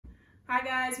Hi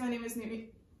guys, my name is Naomi.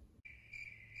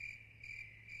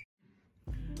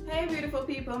 Hey beautiful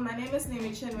people, my name is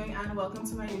Naomi and welcome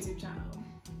to my YouTube channel.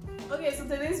 Okay, so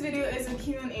today's video is a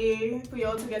Q&A for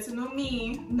y'all to get to know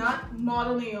me, not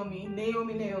model Naomi,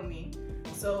 Naomi.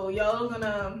 So y'all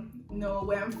gonna know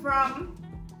where I'm from,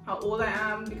 how old I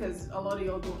am, because a lot of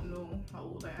y'all don't know how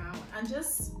old I am, and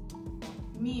just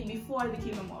me before I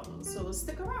became a model, so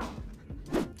stick around.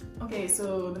 Okay,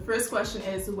 so the first question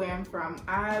is where I'm from.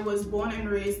 I was born and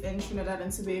raised in Trinidad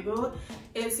and Tobago.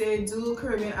 It's a dual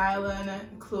Caribbean island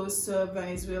close to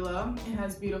Venezuela. It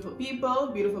has beautiful people,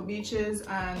 beautiful beaches,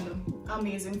 and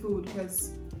amazing food,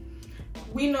 because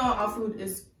we know our food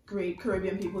is great.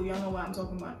 Caribbean people, y'all know what I'm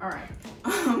talking about. All right.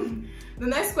 The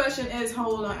next question is how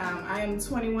old I am. I am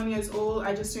 21 years old.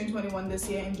 I just turned 21 this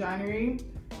year in January.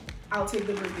 I'll take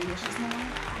the birthday wishes now.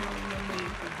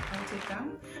 I'll take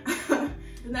them.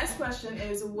 The next question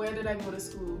is where did I go to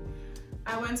school?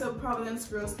 I went to Providence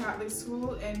Girls Catholic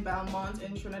School in Belmont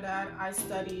in Trinidad. I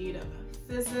studied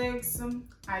physics,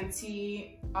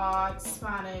 IT, art,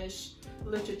 Spanish,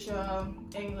 literature,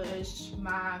 English,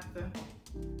 math,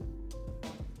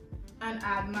 and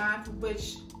ad math,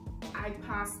 which I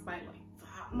passed by like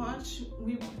that much.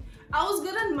 I was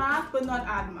good at math, but not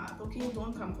ad math, okay?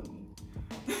 Don't come for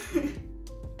me.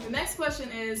 The next question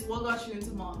is what got you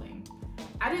into modeling?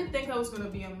 I didn't think I was going to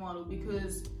be a model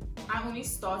because I only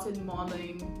started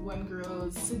modeling when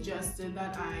girls suggested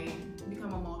that I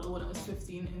become a model when I was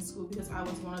 15 in school, because I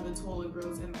was one of the taller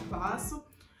girls in my class.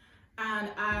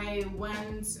 And I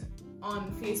went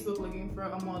on Facebook looking for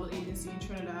a model agency in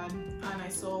Trinidad, and I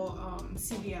saw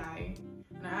CBI,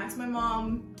 and I asked my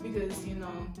mom, because you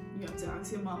know you have to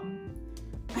ask your mom,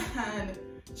 and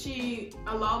she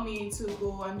allowed me to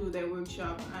go and do their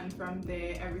workshop, and from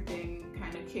there everything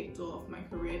kind of kicked off my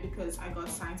career, because I got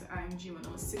signed to IMG when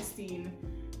I was 16,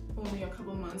 only a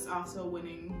couple months after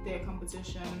winning their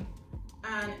competition,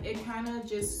 and it kind of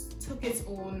just took its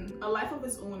own, a life of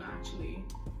its own actually,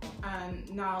 and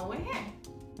now we're here.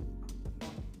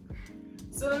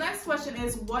 So the next question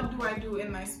is what do I do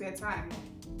in my spare time?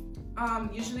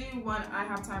 Usually when I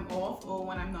have time off or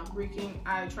when I'm not working,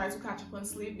 I try to catch up on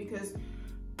sleep, because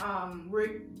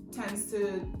work tends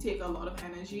to take a lot of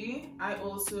energy. I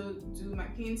also do my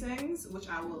paintings, which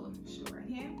I will show right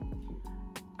here.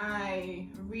 I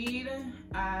read,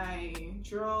 I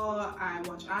draw, I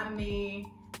watch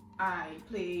anime, I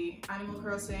play Animal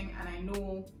Crossing, and I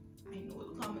know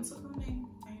the comments are coming.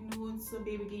 I know it's a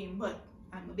baby game, but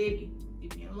I'm a baby.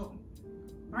 Leave me alone.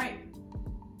 Alright.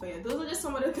 But yeah, those are just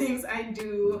some of the things I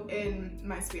do in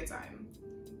my spare time.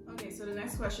 Okay, so the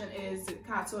next question is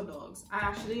cats or dogs? I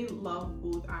actually love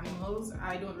both animals.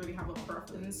 I don't really have a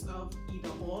preference of either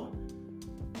or.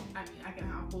 I mean, I can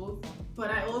have both.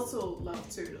 But I also love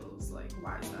turtles. Like,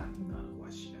 why is that not a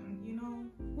question? You know,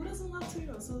 who doesn't love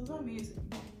turtles? So they're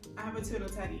amazing. I have a turtle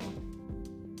teddy.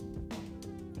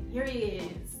 Here he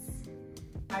is.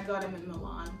 I got him in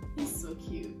Milan. He's so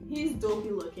cute. He's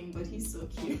dopey looking, but he's so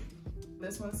cute.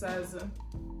 This one says,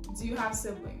 do you have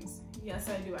siblings? Yes,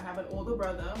 I do. I have an older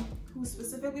brother who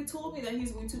specifically told me that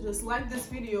he's going to dislike this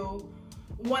video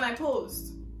when I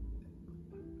post.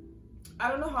 I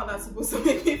don't know how that's supposed to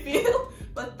make me feel,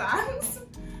 but thanks.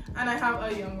 And I have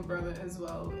a younger brother as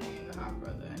well, a younger half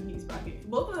brother, and he's back in,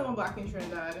 both of them are back in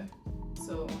Trinidad.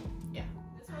 So yeah.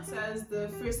 This one says, the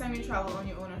first time you traveled on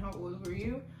your own, and how old were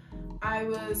you? I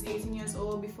was 18 years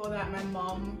old. Before that, my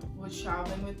mom was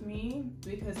traveling with me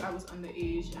because I was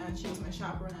underage, and she was my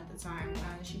chaperone at the time,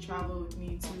 and she traveled with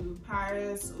me to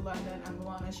Paris, London, and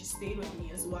Milan, and she stayed with me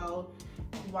as well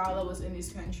while I was in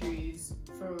these countries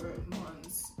for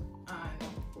months. And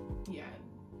yeah,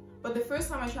 but the first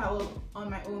time I traveled on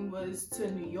my own was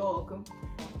to New York,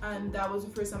 and that was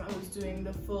the first time I was doing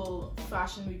the full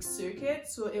Fashion Week circuit.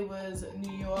 So it was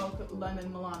New York,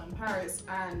 London, Milan, and Paris,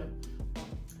 and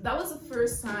that was the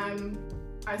first time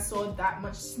I saw that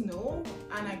much snow,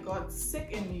 and I got sick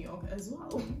in New York as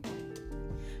well.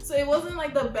 So it wasn't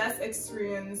like the best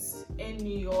experience in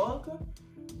New York,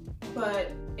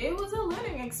 but it was a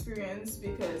learning experience,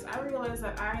 because I realized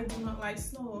that I do not like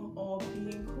snow or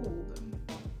being cold,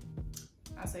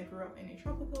 as I grew up in a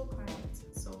tropical climate.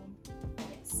 So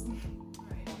yes.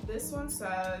 Alright, this one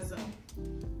says,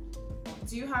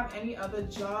 do you have any other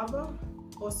job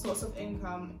or source of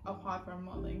income apart from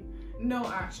modeling? No,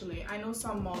 actually. I know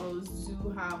some models do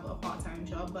have a part-time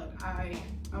job, but I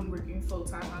am working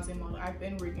full-time as a model. I've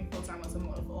been working full-time as a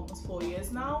model for almost 4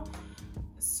 years now.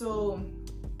 So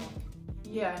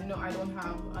yeah, no, I don't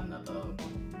have another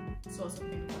source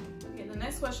of income. Okay, the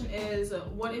next question is,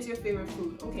 what is your favorite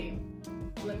food? Okay,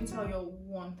 let me tell you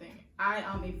one thing. I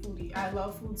am a foodie. I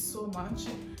love food so much.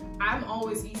 I'm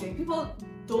always eating. People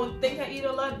don't think I eat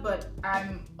a lot, but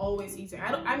I'm always eating.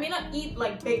 I may not eat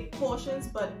like big portions,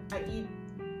 but I eat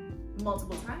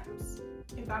multiple times,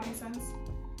 if that makes sense.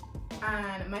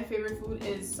 And my favorite food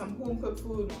is some home cooked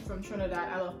food from Trinidad.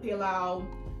 I love pilau,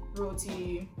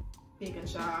 roti, bacon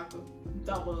shack,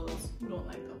 doubles. Who don't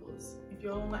like doubles? If you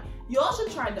don't like, y'all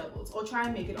should try doubles or try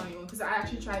and make it on your own, because I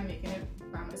actually tried making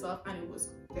it by myself and it was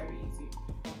very easy.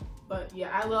 But yeah,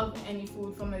 I love any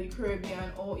food from the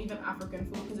Caribbean or even African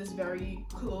food because it's very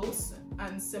close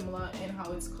and similar in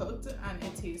how it's cooked and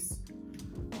it tastes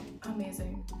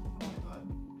amazing. Oh my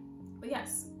god. But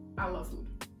yes, I love food.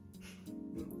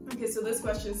 Okay, so this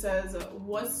question says,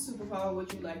 what superpower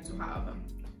would you like to have?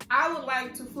 I would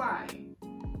like to fly,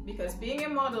 because being a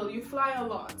model, you fly a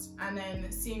lot, and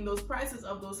then seeing those prices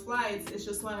of those flights, it's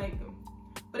just like,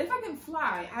 but if I can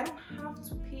fly, I don't have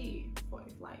to pay for a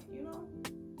flight, you know?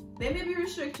 There may be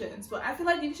restrictions, but I feel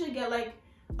like you should get like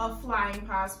a flying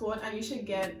passport and you should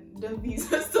get the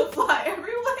visas to fly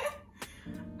everywhere.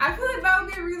 I feel like that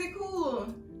would be really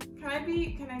cool. Can I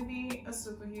be a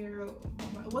superhero?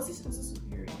 What's a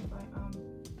superhero? Like,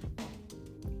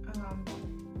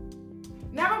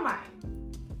 never mind.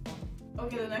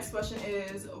 Okay, the next question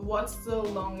is, what's the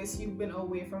longest you've been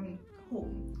away from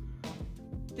home?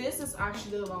 This is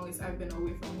actually the longest I've been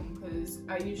away from home, because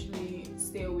I usually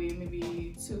stay away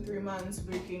maybe 2-3 months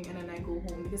working and then I go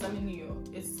home, because I'm in New York.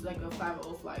 It's like a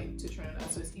 5-hour flight to Trinidad,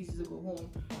 so it's easy to go home.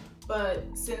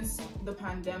 But since the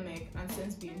pandemic and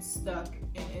since being stuck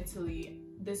in Italy,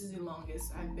 this is the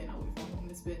longest I've been away from home.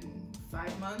 It's been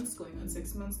 5 months, going on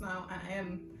 6 months now, and I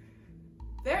am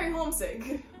very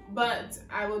homesick. But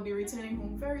I will be returning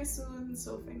home very soon,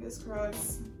 so fingers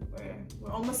crossed. We're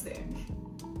almost there.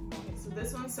 Okay, so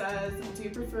this one says, do you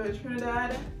prefer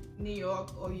Trinidad, New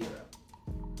York, or Europe?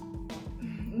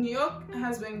 New York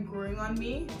has been growing on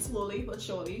me slowly but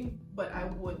surely, but I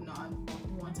would not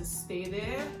want to stay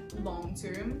there long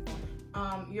term.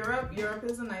 Europe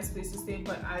is a nice place to stay,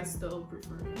 but I still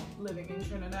prefer living in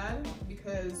Trinidad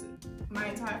because my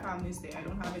entire family is there. I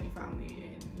don't have any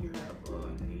family in Europe or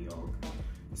New York.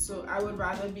 So I would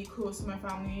rather be close to my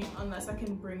family. Unless I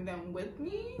can bring them with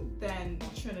me, then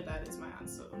Trinidad is my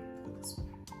answer for this one.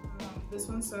 This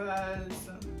one says,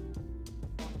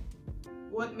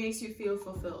 what makes you feel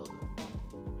fulfilled?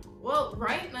 Well,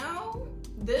 right now,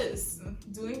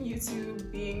 doing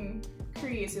YouTube, being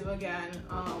creative again,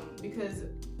 because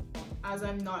as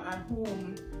I'm not at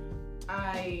home,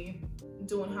 I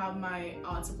don't have my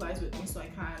art supplies with me, so I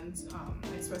can't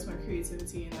express my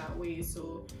creativity in that way.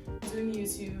 So doing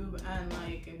YouTube and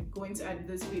like going to edit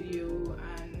this video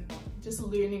and just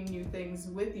learning new things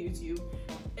with YouTube,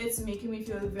 it's making me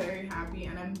feel very happy,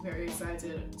 and I'm very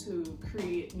excited to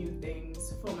create new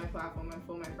things for my platform and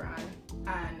for my brand.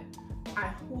 And I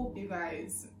hope you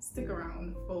guys stick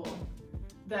around for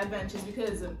the adventures,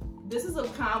 because this is a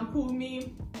calm, cool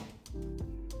me.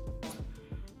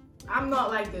 I'm not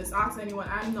like this. Ask anyone,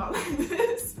 I'm not like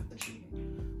this.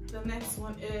 The next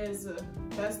one is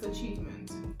best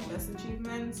achievement. Best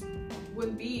achievement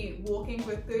would be working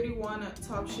for 31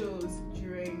 top shows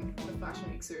during the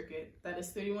Fashion Week circuit. That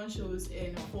is 31 shows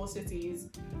in 4 cities.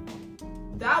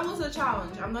 That was a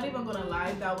challenge. I'm not even gonna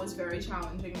lie, that was very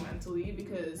challenging mentally,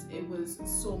 because it was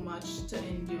so much to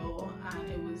endure, and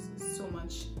it was so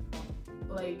much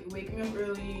like waking up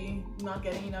early, not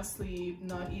getting enough sleep,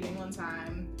 not eating on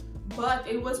time. But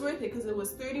it was worth it, because it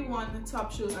was 31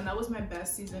 top shows, and that was my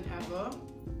best season ever.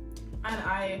 And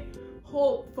I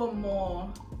hope for more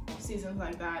seasons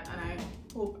like that, and I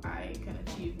hope I can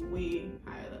achieve way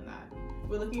higher than that.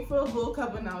 We're looking for a gold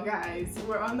cover now, guys.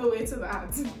 We're on the way to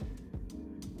that.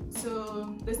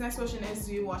 So this next question is,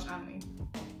 do you watch anime?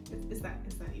 Is that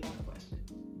even a question?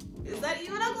 Is that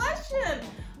even a question?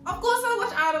 Of course I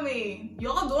watch anime.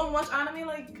 Y'all don't watch anime?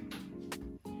 Like,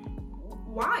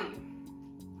 why?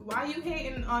 Why are you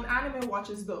hating on anime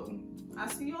watchers though? I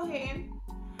see you hating.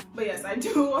 But yes, I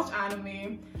do watch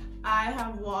anime. I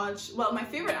have watched, well, my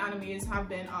favorite animes have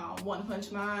been One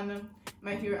Punch Man,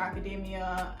 My Hero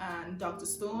Academia, and Dr.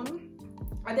 Stone.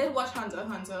 I did watch Hunter x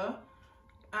Hunter,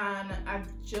 and I've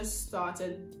just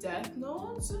started Death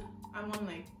Note. I'm on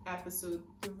like episode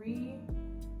 3,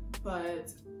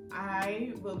 but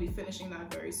I will be finishing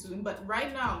that very soon. But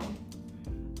right now,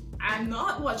 I'm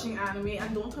not watching anime,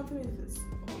 and don't come for me with this.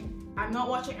 Okay? I'm not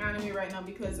watching anime right now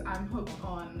because I'm hooked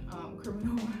on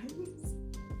Criminal Minds.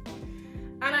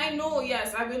 And I know,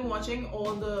 yes, I've been watching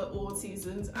all the old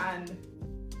seasons, and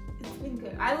it's been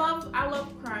good. I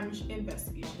love crime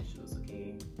investigation shows,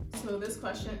 okay? So this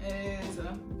question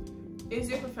is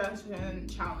your profession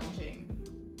challenging?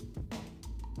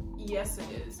 yes,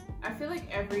 it is. I feel like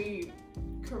every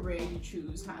career you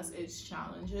choose has its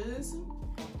challenges,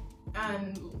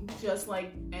 and just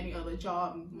like any other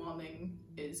job, modeling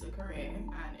is a career,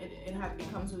 and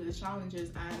it comes with its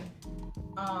challenges.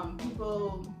 And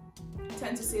people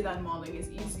tend to say that modeling is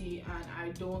easy, and I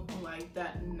don't like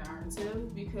that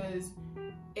narrative because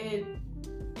it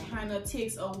kind of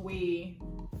takes away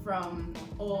from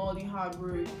all the hard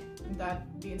work that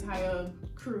the entire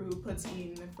crew puts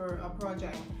in for a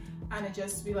project, and it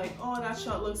just be like, oh, that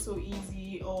shot looks so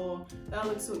easy, or that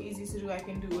looks so easy to do, I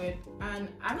can do it. And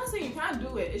I'm not saying you can't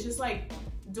do it, it's just like,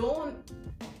 don't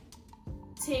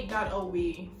take that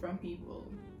away from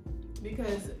people,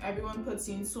 because everyone puts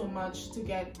in so much to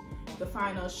get the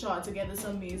final shot, to get this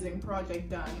amazing project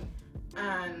done,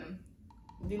 and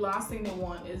the last thing they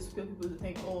want is for people to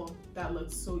think, oh, that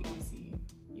looks so easy,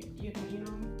 you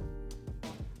know.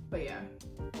 But yeah,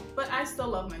 but I still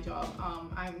love my job.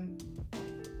 I'm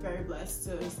very blessed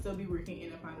to still be working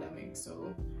in a pandemic,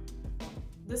 so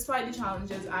despite the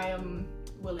challenges, I am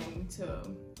willing to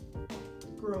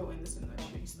grow in this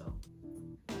industry still.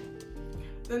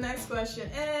 The next question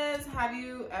is, have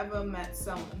you ever met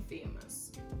someone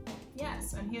famous?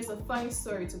 Yes, and here's a funny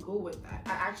story to go with that.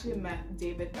 I actually met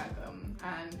David Beckham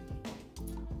and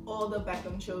all the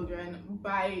Beckham children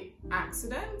by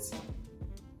accident,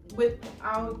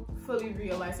 without fully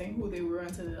realizing who they were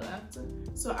until they left.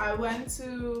 So I went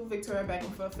to Victoria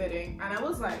Beckham for a fitting, and I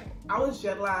was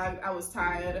jet lagged, I was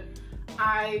tired,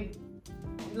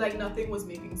 like nothing was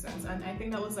making sense, and I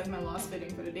think that was like my last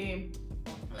fitting for the day.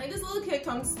 Like, this little kid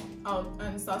comes out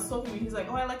and starts talking to me. He's like,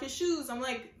 oh, I like your shoes. I'm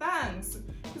like, thanks.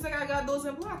 He's like, I got those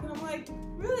in black. And I'm like,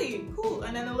 really? Cool.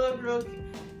 And then the little girl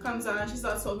comes out and she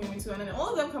starts talking to me too. And then all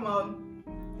of them come out.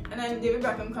 And then David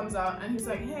Beckham comes out and he's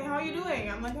like, hey, how are you doing?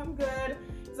 I'm like, I'm good.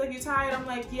 He's like, you tired? I'm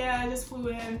like, yeah, I just flew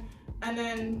in. And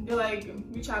then they're like,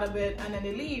 we chat a bit and then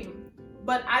they leave.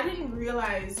 But I didn't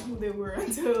realize who they were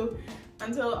until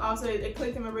after it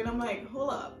clicked in my brain. I'm like, hold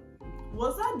up.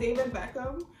 Was that David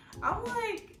Beckham? I'm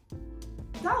like,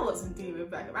 that wasn't David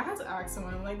Beckham. I had to ask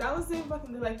someone. I'm like, that was David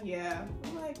Beckham? They're like, yeah.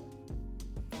 I'm like,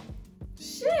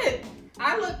 shit.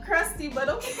 I look crusty, but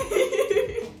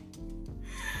okay.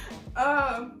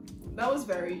 That was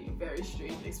very, very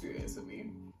strange experience for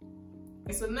me.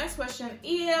 Okay, so the next question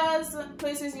is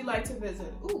places you like to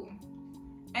visit. Ooh,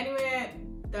 anywhere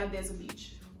that there's a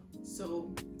beach.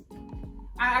 So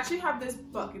I actually have this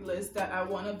bucket list that I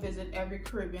want to visit every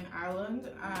Caribbean island,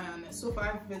 and so far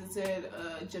I've visited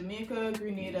Jamaica,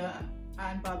 Grenada,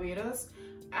 and Barbados.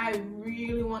 I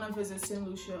really want to visit St.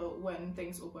 Lucia when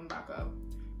things open back up,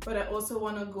 but I also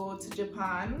want to go to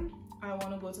Japan. I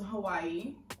want to go to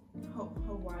Hawaii.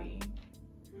 Hawaii.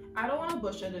 I don't want to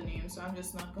butcher the name, so I'm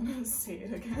just not gonna say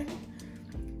it again.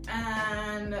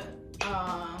 And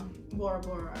Bora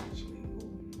Bora, actually.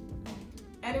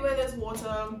 Anywhere there's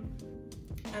water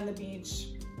and the beach,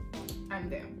 I'm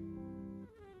there.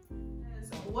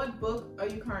 What book are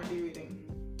you currently reading?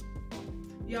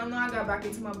 Y'all know I got back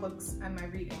into my books and my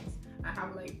readings. I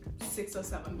have like 6 or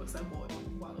 7 books I bought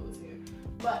while I was here.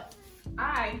 But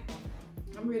I'm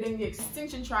reading The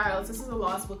Extinction Trials. This is the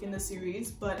last book in the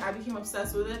series, but I became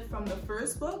obsessed with it from the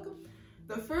first book.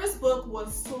 The first book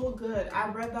was so good. I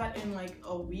read that in like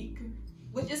a week,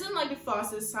 which isn't like the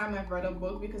fastest time I've read a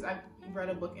book because I've read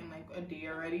a book in like a day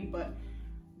already, but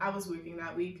I was working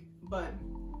that week. But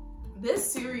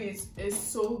this series is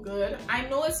so good. I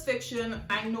know it's fiction,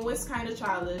 I know it's kind of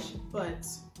childish, but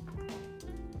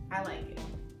I like it.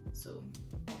 So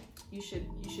you should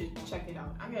check it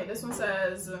out. Okay, this one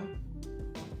says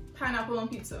pineapple on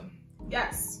pizza.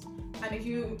 Yes. And if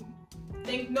you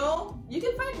think no, you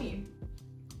can find me.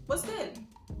 What's good?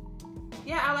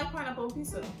 Yeah, I like pineapple on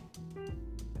pizza.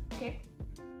 Okay.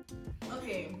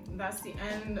 Okay, that's the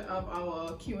end of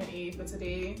our Q&A for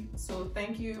today. So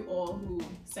thank you all who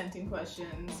sent in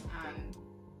questions, and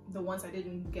the ones I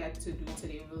didn't get to do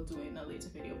today, we'll do it in a later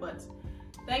video. But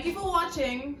thank you for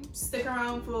watching. Stick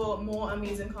around for more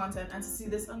amazing content and to see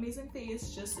this amazing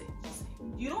face. Just say,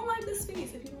 you don't like this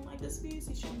face. If you don't like this face,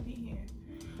 you shouldn't be here.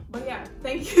 But yeah,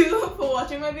 thank you for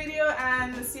watching my video,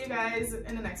 and see you guys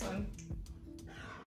in the next one.